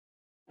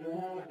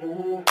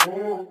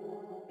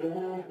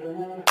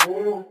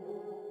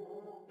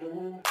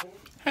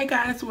Hey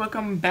guys,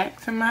 welcome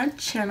back to my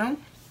channel.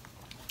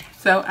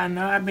 So I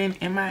know I've been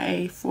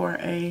MIA for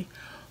a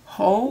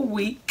whole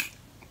week,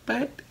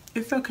 but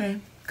it's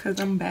okay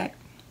because I'm back.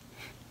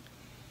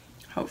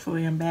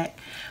 Hopefully I'm back.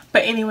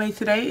 But anyway,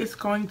 today is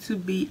going to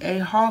be a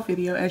haul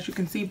video. As you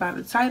can see by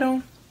the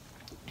title,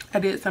 I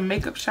did some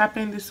makeup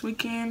shopping this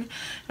weekend,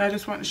 and I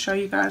just want to show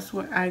you guys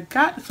what I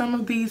got. Some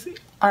of these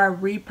are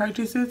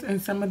repurchases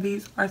and some of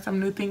these are some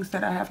new things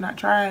that I have not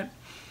tried.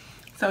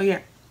 So yeah.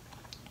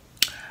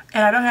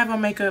 And I don't have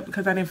on makeup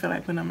because I didn't feel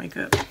like putting on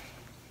makeup.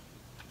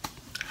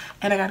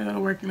 And I gotta go to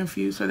work in a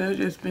few, so there's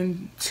just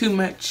been too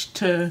much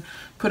to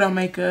put on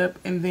makeup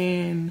and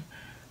then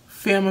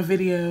film a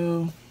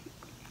video.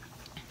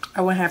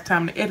 I wouldn't have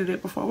time to edit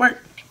it before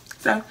work.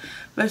 So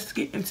let's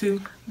get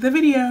into the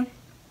video.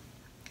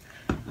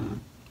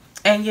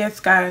 And yes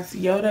guys,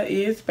 Yoda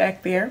is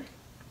back there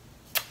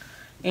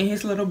in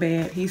his little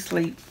bed. He's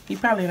asleep. He's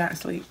probably not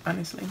asleep,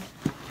 honestly.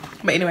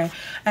 But anyway,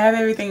 I have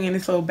everything in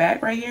this little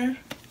bag right here.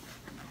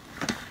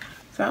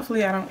 So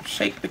hopefully I don't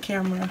shake the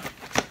camera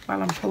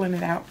while I'm pulling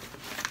it out.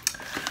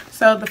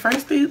 So the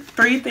first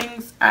three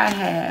things I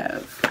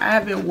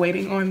have been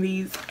waiting on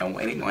these and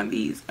waiting on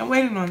these and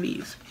waiting on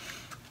these.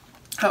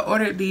 I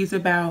ordered these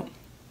about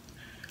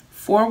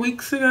 4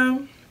 weeks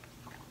ago,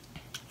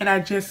 and I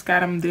just got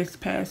them this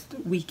past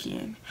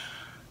weekend.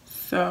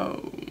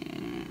 So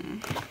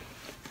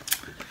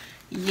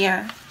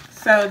yeah,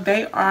 so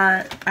they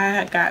are,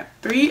 I got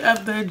 3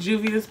 of the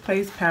Juvia's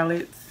Place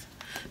palettes.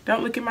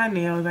 Don't look at my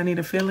nails, I need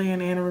a fill in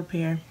and a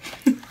repair.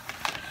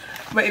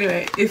 But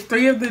anyway, it's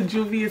 3 of the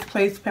Juvia's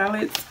Place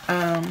palettes.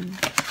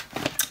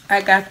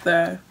 I got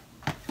the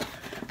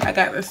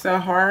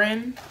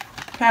Saharan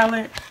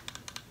palette,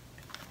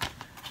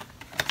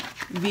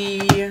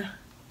 the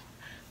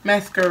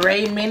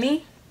Masquerade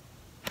Mini,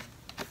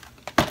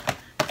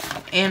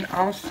 and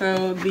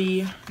also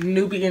the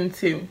Nubian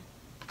 2.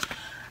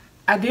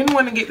 I didn't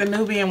want to get the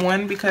Nubian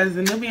 1 because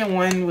the Nubian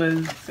 1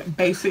 was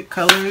basic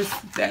colors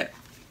that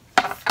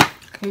I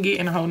can get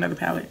in a whole nother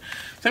palette.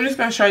 So I'm just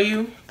going to show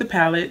you the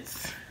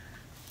palettes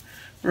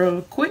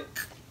real quick.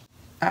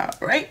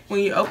 Alright, when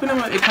you open them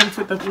up, it comes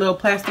with a little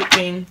plastic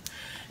thing,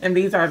 and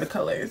these are the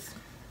colors.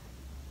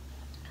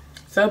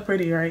 So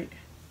pretty, right?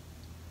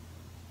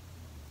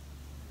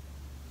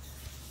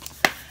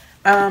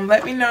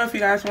 Let me know if you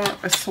guys want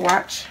a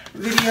swatch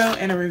video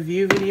and a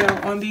review video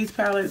on these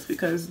palettes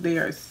because they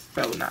are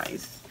so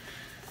nice.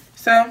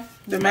 So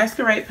the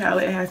Masquerade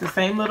palette has the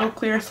same little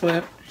clear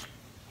slip,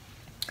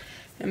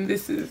 and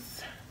this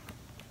is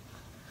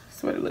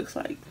what it looks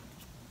like.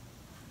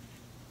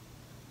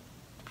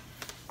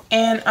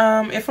 And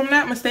if I'm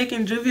not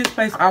mistaken, Juvia's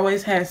Place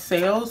always has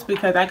sales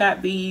because I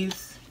got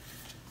these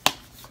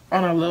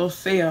on a little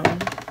sale.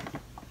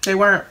 They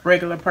weren't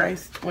regular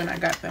priced when I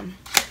got them.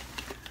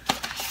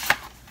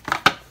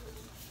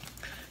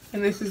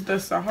 And this is the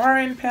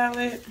Saharan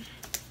palette.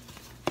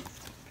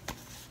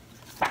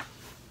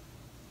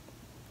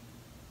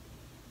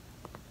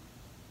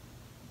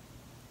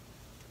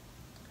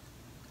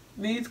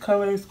 These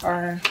colors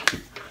are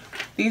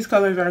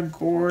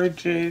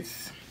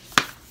gorgeous.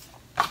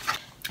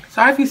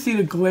 Sorry if you see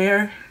the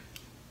glare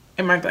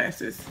in my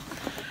glasses.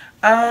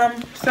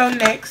 So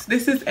next,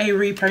 this is a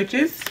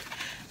repurchase.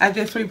 I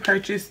just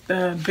repurchased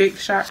the Big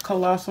Shot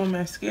Colossal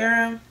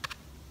Mascara.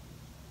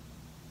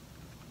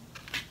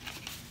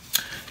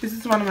 This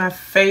is one of my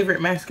favorite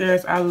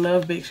mascaras. I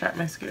love Big Shot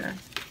mascara.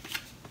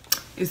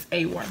 It's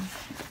A1.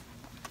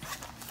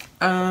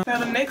 So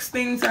the next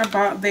things I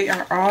bought, they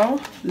are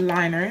all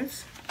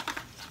liners,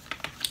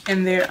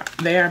 and they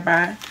are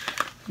by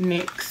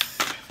NYX.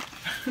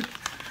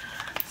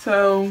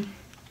 So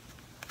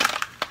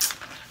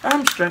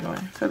I'm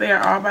struggling. So they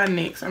are all by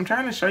NYX. I'm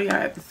trying to show y'all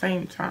at the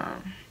same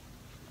time.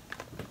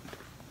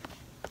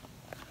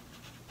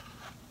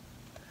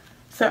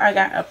 So I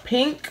got a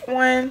pink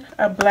one,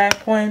 a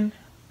black one,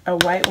 a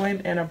white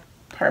one, and a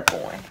purple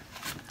one.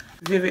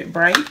 Vivid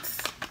Brights.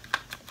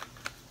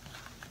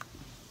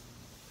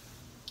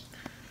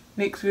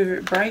 NYX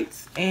Vivid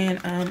Brights. And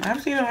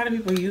I've seen a lot of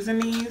people using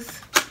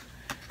these.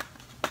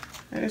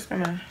 I'm just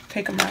gonna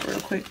take them out real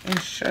quick and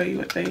show you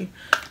what they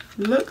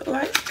look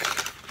like.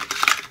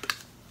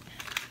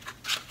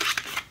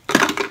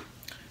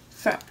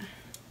 So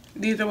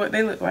these are what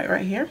they look like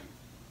right here.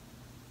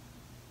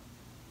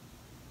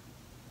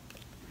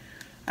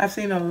 I've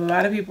seen a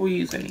lot of people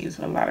using these,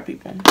 a lot of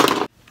people.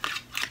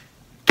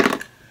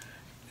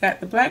 Got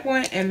the black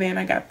one, and then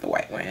I got the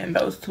white one, and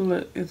those two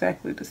look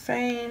exactly the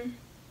same.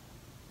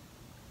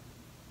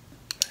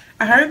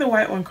 I heard the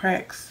white one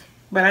cracks,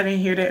 but I didn't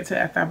hear that till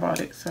after I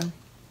bought it, so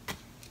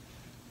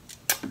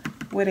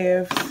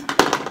whatever.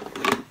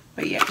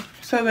 But yeah,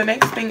 so the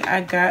next thing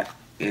I got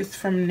is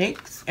from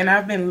NYX, and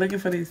I've been looking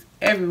for this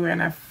everywhere,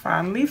 and I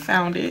finally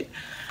found it.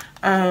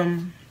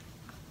 The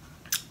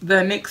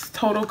NYX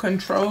Total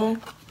Control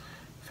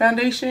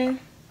foundation,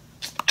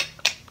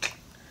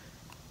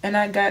 and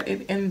I got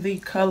it in the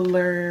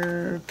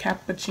color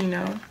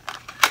Cappuccino.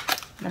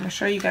 I'm gonna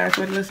show you guys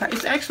what it looks like.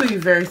 It's actually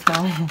very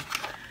small.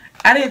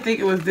 I didn't think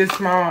it was this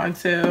small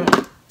until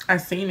I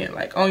seen it.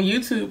 Like on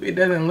YouTube, it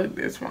doesn't look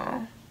this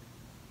small,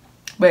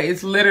 but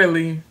it's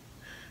literally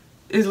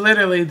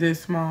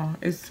this small.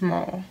 It's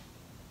small.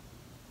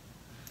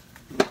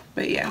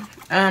 But yeah,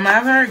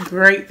 I've heard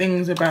great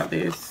things about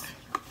this,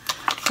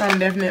 so I'm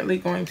definitely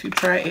going to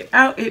try it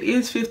out. It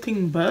is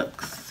 15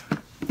 bucks,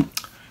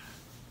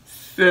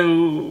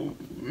 so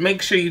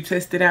make sure you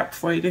test it out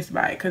before you just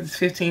buy it, because it's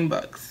 15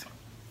 bucks.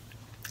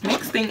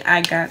 Next thing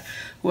I got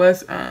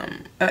was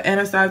an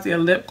Anastasia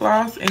lip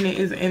gloss, and it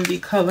is in the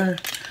color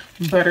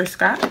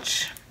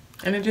Butterscotch,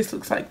 and it just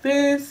looks like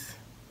this.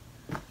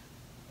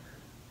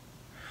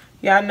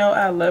 Y'all know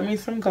I love me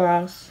some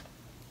gloss.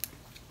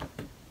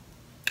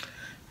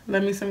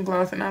 Love me some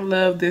gloss, and I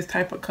love this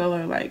type of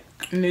color, like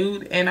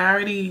nude, and I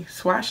already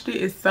swatched it.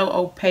 It's so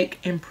opaque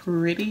and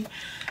pretty.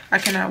 I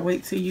cannot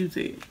wait to use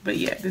it. But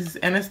yeah, this is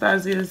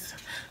Anastasia's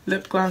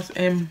lip gloss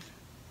in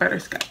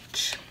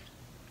Butterscotch.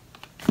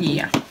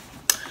 Yeah.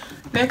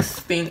 Next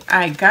thing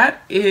I got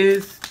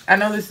is, I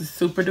know this is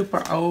super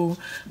duper old,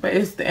 but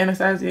it's the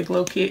Anastasia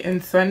Glow Kit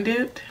in Sun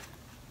Dipped.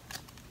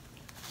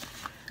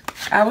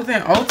 I was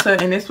in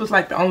Ulta, and this was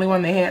like the only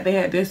one they had. They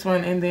had this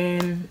one, and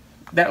then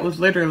that was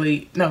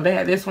literally, no, they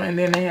had this one, and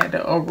then they had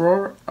the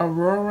Aurora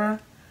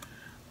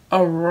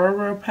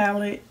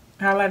palette,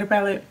 highlighter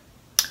palette,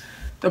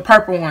 the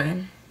purple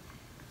one.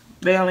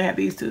 They only had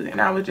these two, and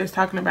I was just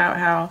talking about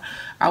how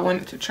I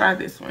wanted to try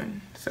this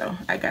one, so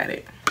I got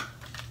it.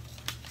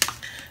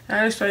 And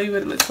I'll just show you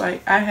what it looks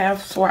like. I have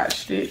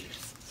swatched it.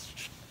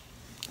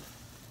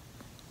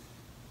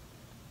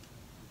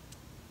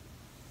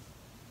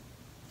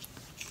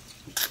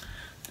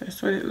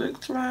 That's what it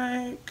looks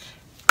like.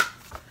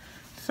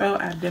 So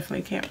I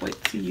definitely can't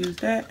wait to use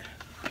that.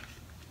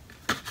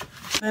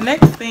 The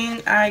next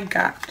thing I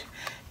got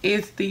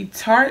is the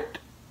Tarte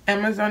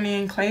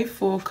Amazonian Clay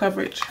Full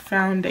Coverage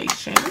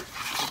Foundation.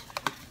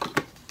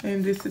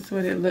 And this is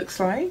what it looks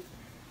like.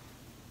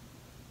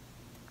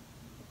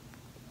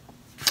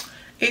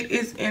 It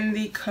is in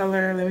the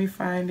color, let me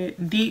find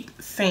it, Deep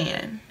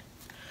Sand.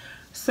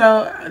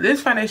 So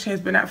this foundation has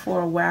been out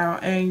for a while,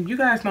 and you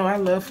guys know I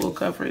love full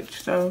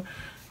coverage. So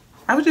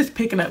I was just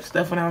picking up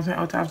stuff when I was in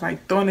Ulta. I was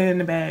like throwing it in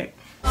the bag,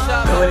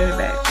 throw it in the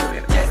bag, throw it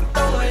in the bag.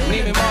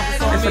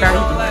 That's what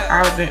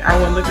I was doing. I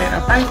wasn't looking at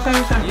a price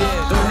tag, so I'm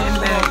just throwing it in the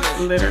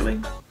bag,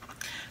 literally.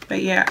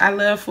 But yeah, I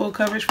love full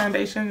coverage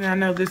foundation, and I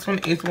know this one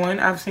is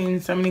one. I've seen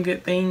so many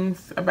good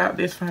things about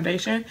this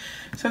foundation,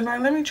 so I was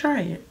like, let me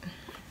try it.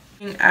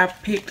 I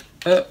picked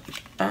up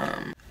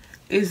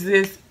is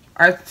this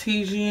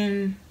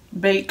Artesian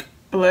Bake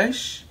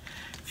Blush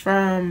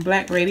from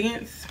Black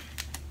Radiance.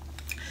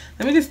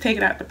 Let me just take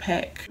it out the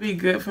pack. Be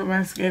good for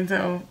my skin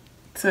tone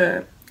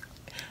to,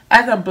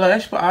 as a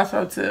blush, but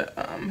also to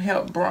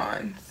help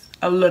bronze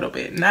a little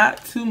bit,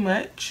 not too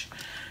much,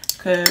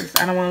 because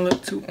I don't want to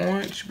look too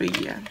orange.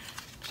 But yeah,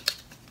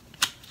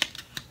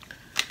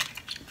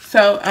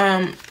 so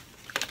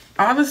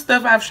all the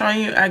stuff I've shown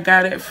you, I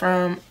got it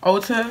from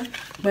Ulta,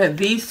 but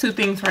these two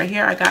things right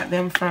here, I got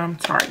them from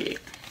Target.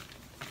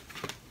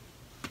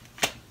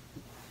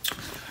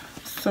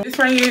 So this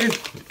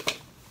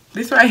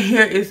right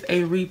here is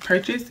a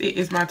repurchase. It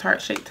is my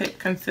Tarte Shape Tape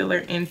Concealer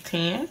in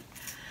Tan.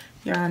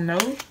 Y'all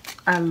know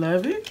I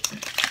love it.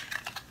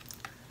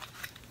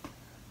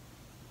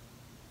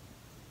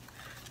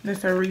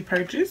 That's a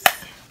repurchase.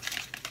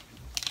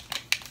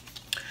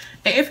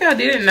 And if y'all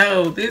didn't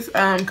know, this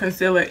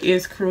concealer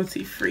is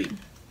cruelty free.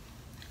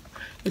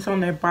 It's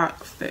on their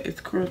box that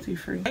it's cruelty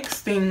free.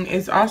 Next thing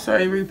is also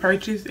a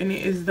repurchase, and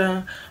it is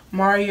the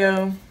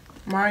Mario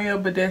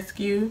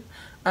Badescu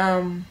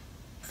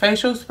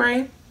facial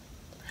spray.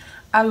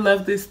 I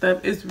love this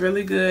stuff. It's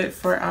really good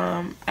for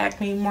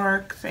acne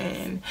marks,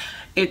 and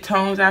it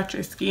tones out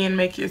your skin,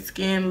 make your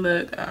skin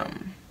look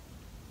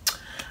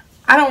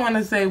I don't want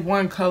to say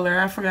one color,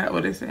 I forgot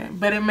what it's saying,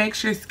 but it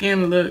makes your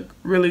skin look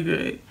really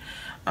good.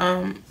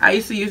 I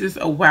used to use this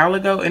a while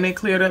ago, and it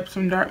cleared up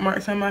some dark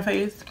marks on my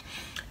face,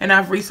 and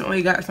I've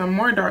recently got some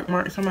more dark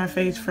marks on my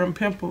face from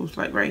pimples,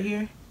 like right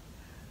here,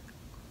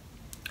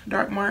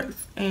 dark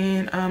marks.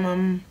 And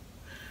I'm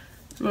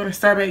going to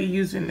start back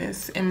using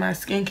this in my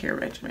skincare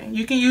regimen.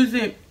 You can use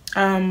it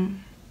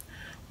on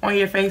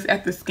your face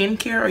after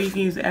skincare, or you can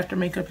use it after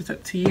makeup. It's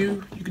up to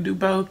you. You can do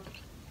both.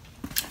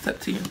 It's up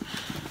to you.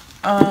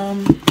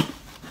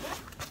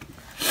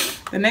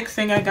 The next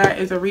thing I got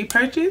is a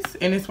repurchase,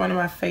 and it's one of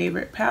my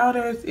favorite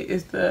powders. It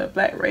is the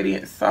Black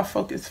Radiance Soft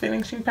Focus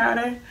Finishing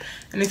Powder,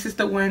 and this is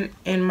the one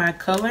in my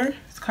color.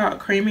 It's called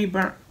Creamy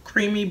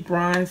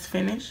Bronze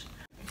Finish.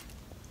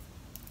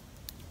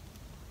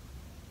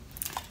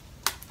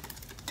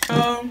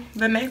 So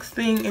the next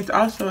thing is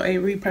also a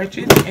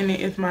repurchase, and it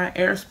is my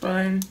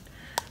Airspun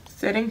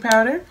setting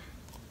powder.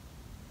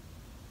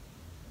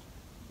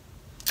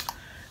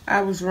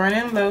 I was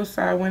running low,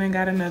 so I went and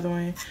got another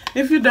one.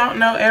 If you don't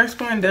know,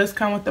 Airspun does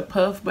come with a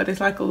puff, but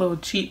it's like a little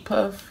cheap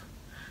puff,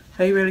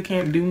 so you really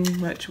can't do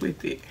much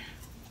with it.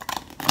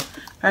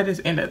 I just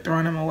end up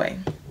throwing them away.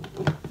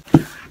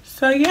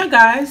 So yeah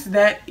guys,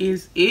 that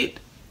is it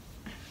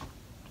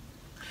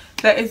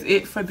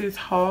for this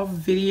haul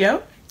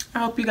video. I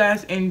hope you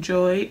guys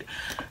enjoyed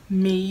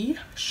me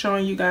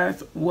showing you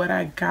guys what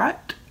I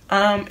got.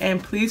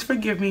 And please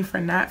forgive me for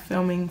not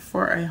filming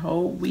for a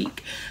whole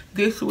week.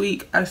 This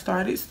week I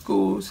started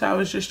school, so I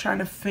was just trying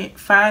to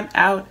find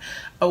out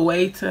a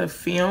way to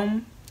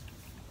film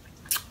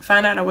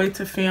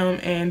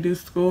and do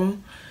school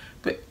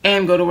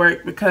and go to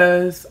work,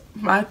 because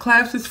my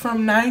class is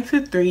from 9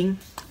 to 3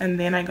 and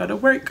then I go to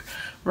work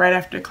right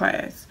after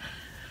class.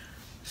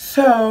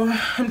 So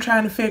I'm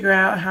trying to figure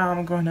out how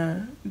I'm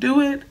gonna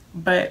do it,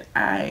 but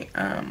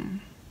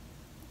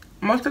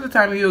most of the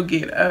time you'll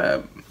get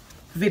a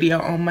video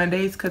on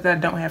Mondays because I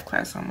don't have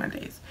class on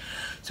Mondays.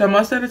 So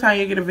most of the time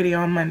you get a video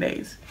on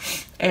Mondays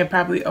and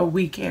probably a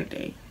weekend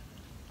day.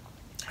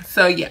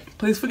 So yeah,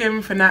 please forgive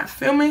me for not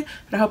filming,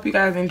 but I hope you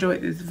guys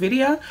enjoyed this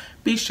video.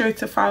 Be sure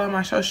to follow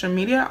my social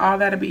media. All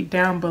that'll be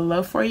down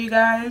below for you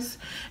guys.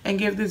 And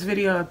give this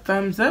video a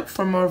thumbs up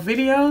for more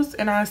videos.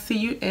 And I'll see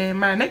you in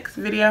my next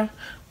video.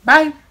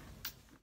 Bye.